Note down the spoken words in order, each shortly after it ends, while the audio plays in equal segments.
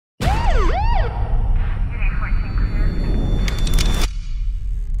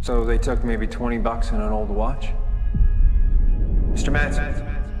So they took maybe 20 bucks and an old watch? Mr. Manson,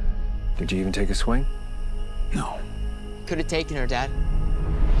 did you even take a swing? No. Could have taken her, Dad.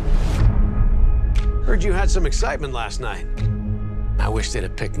 Heard you had some excitement last night. I wish they'd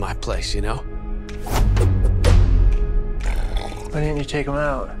have picked my place, you know? Why didn't you take him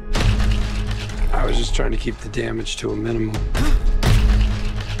out? I was just trying to keep the damage to a minimum.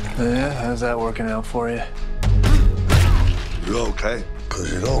 Yeah, how's that working out for you? You okay?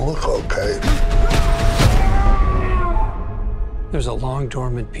 Because you don't look okay. There's a long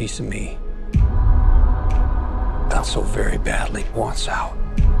dormant piece of me that so very badly wants out.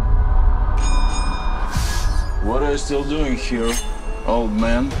 What are you still doing here, old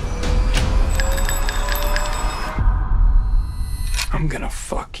man? I'm gonna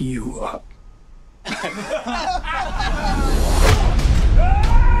fuck you up.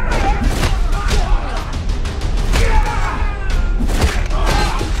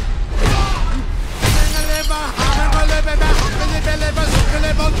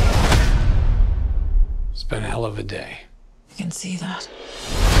 It's been a hell of a day. You can see that.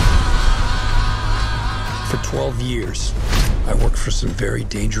 For 12 years, I worked for some very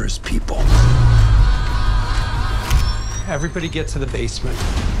dangerous people. Everybody get to the basement.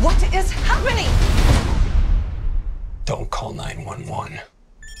 What is happening? Don't call 911.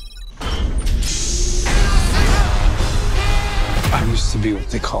 I used to be what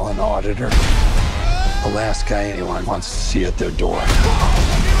they call an auditor. The last guy anyone wants to see at their door.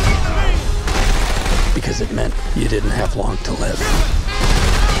 Because it meant you didn't have long to live.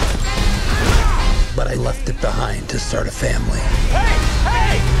 But I left it behind to start a family.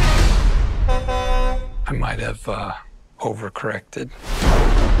 Hey! I might have overcorrected.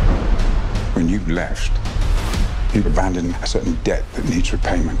 When you left, you abandoned a certain debt that needs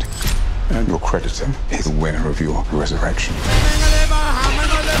repayment. And your creditor is the winner of your resurrection.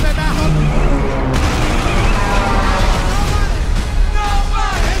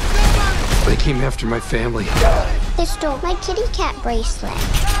 They came after my family. They stole my kitty cat bracelet.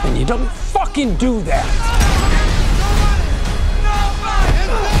 And you don't fucking do that!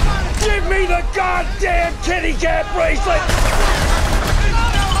 Give me the goddamn kitty cat bracelet!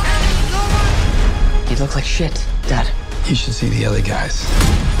 You look like shit, Dad. You should see the other guys.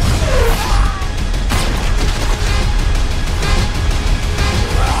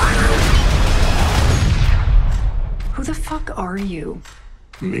 Who the fuck are you?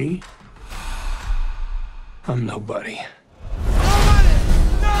 Me? I'm nobody. Nobody!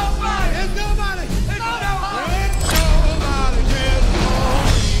 Nobody! Nobody!